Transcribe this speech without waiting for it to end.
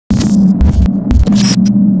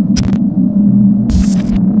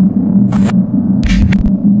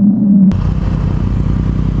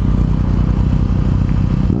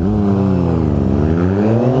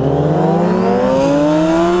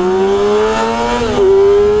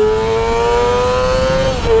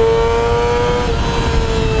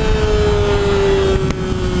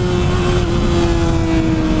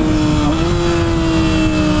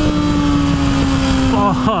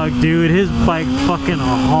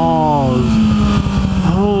balls.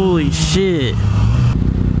 Holy shit.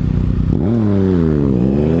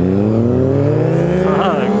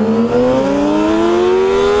 Fuck.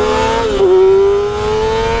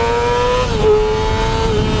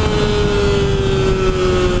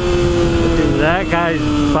 Dude, that guy's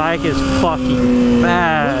bike is fucking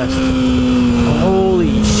fast.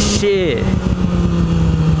 Holy shit.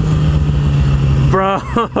 Bro,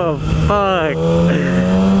 fuck.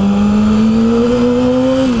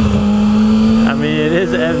 I mean, it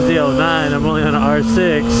is an FZ09. I'm only on an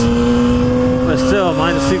R6. But still,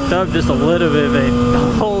 mine's souped up just a little bit, man.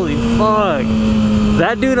 Holy fuck.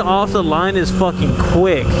 That dude off the line is fucking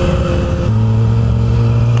quick.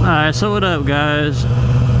 Alright, so what up, guys?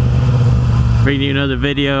 Bringing you another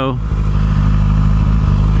video.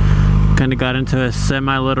 Kinda got into a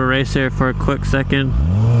semi-little race here for a quick second.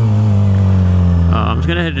 I'm just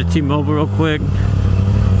gonna head to T-Mobile real quick. I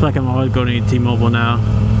feel like I'm always going to T-Mobile now.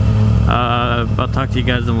 I'll talk to you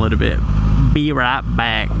guys in a little bit. Be right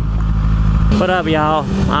back. What up, y'all?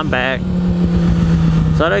 I'm back.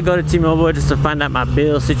 So I had to go to T-Mobile just to find out my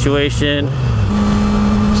bill situation.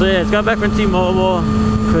 So yeah, just got back from T-Mobile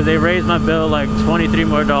because they raised my bill like $23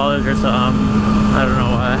 more or something. I don't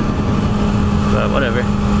know why, but whatever.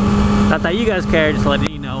 Not that you guys care, just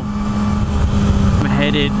letting you know. I'm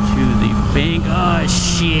headed to the bank. Oh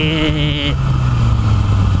shit.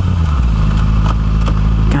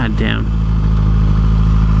 God damn.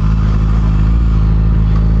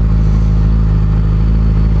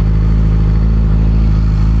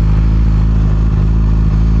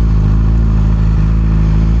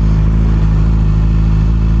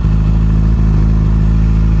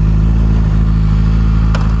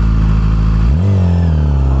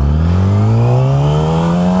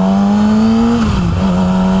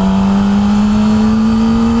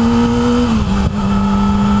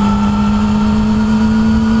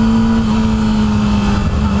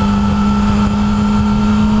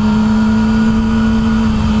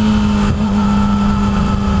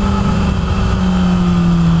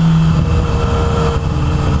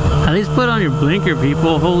 Put on your blinker,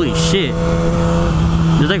 people. Holy shit.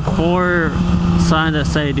 There's like 4 signs that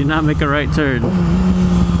say do not make a right turn.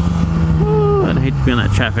 I'd hate to be in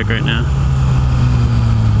that traffic right now.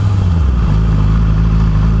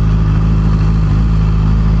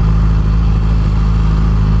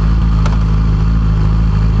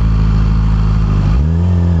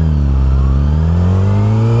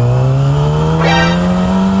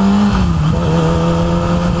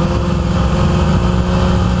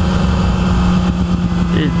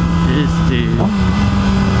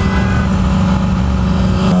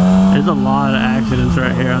 There's a lot of accidents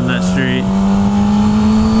right here on that street.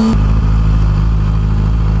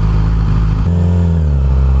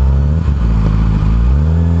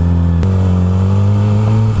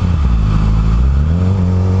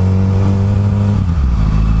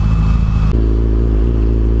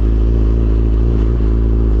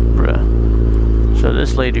 Bruh. So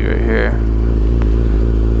this lady right here,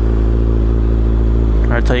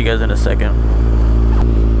 I'll tell you guys in a second.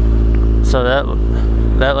 So that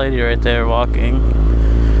lady right there walking,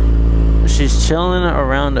 she's chilling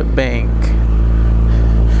around a bank,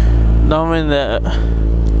 knowing that,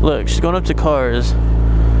 look, she's going up to cars,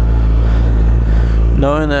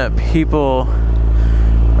 knowing that people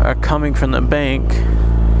are coming from the bank.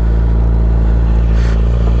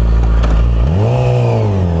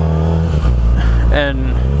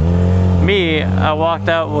 And me, I walked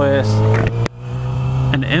out with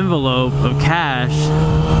an envelope of cash.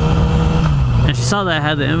 And she saw that I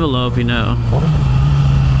had the envelope, you know.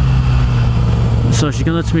 So she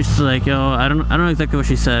comes up to me, she's like, yo, I don't know exactly what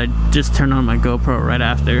she said. I just turned on my GoPro right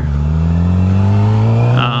after.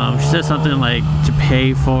 She said something like to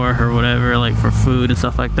pay for her, whatever, like for food and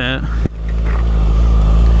stuff like that.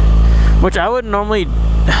 Which I wouldn't normally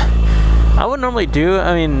do.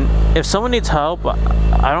 I mean, if someone needs help,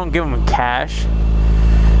 I don't give them cash.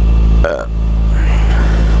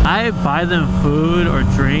 I buy them food or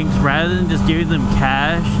drinks rather than just giving them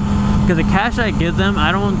cash, because the cash I give them,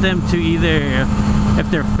 I don't want them to either, if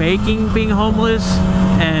they're faking being homeless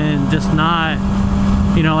and just not,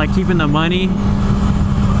 you know, like keeping the money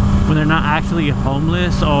when they're not actually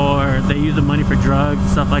homeless, or they use the money for drugs and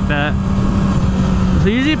stuff like that. So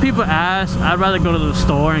usually people ask, I'd rather go to the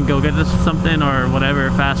store and go get this something or whatever,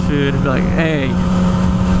 fast food, be like, hey,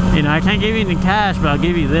 you know, I can't give you any cash, but I'll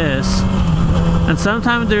give you this. And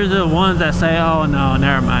sometimes there's the ones that say, oh no,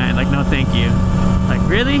 never mind, like no thank you. Like,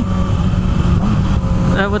 really?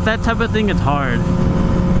 With that type of thing, it's hard,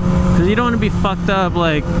 because you don't want to be fucked up.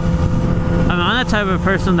 Like, I'm that type of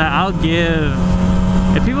person that I'll give,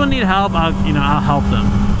 if people need help, I'll help them.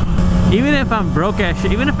 Even if I'm broke as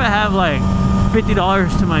shit, even if I have like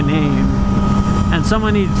 $50 to my name and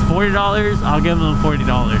someone needs $40, I'll give them $40.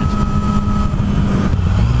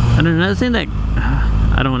 And another thing that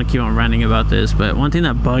I don't want to keep on ranting about this, but one thing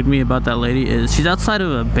that bugged me about that lady is she's outside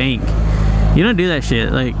of a bank. You don't do that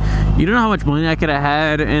shit. Like, you don't know how much money I could have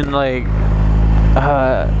had, and like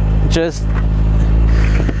just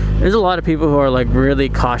there's a lot of people who are like really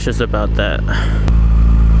cautious about that.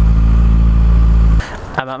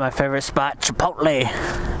 I'm at my favorite spot, Chipotle.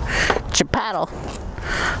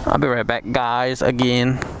 I'll be right back, guys,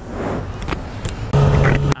 again.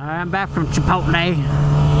 Alright, I'm back from Chipotle.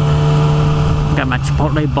 Got my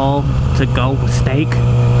Chipotle bowl to go with steak,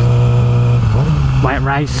 white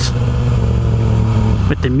rice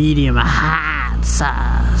with the medium hot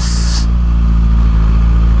sauce.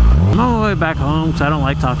 I'm on my way back home because I don't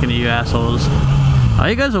like talking to you assholes. All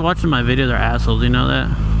you guys are watching my videos are assholes, you know that?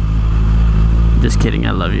 Just kidding,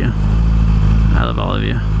 I love you. I love all of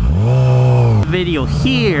you. Video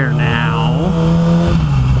here now.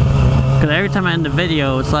 Because every time I end the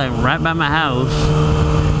video, it's like right by my house.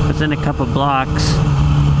 Within a couple blocks.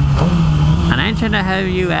 And I ain't trying to have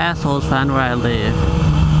you assholes find where I live.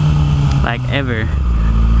 Like, ever.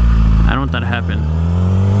 I don't want that to happen.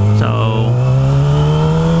 So,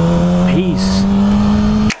 peace.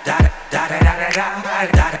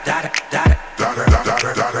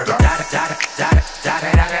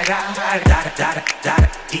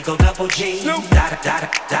 Eagle double G. Top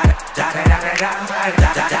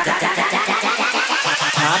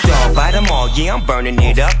dog, bite them all, yeah, I'm burning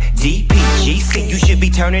it up. DPGC, you should be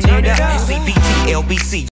turning it up. CBT, LBC.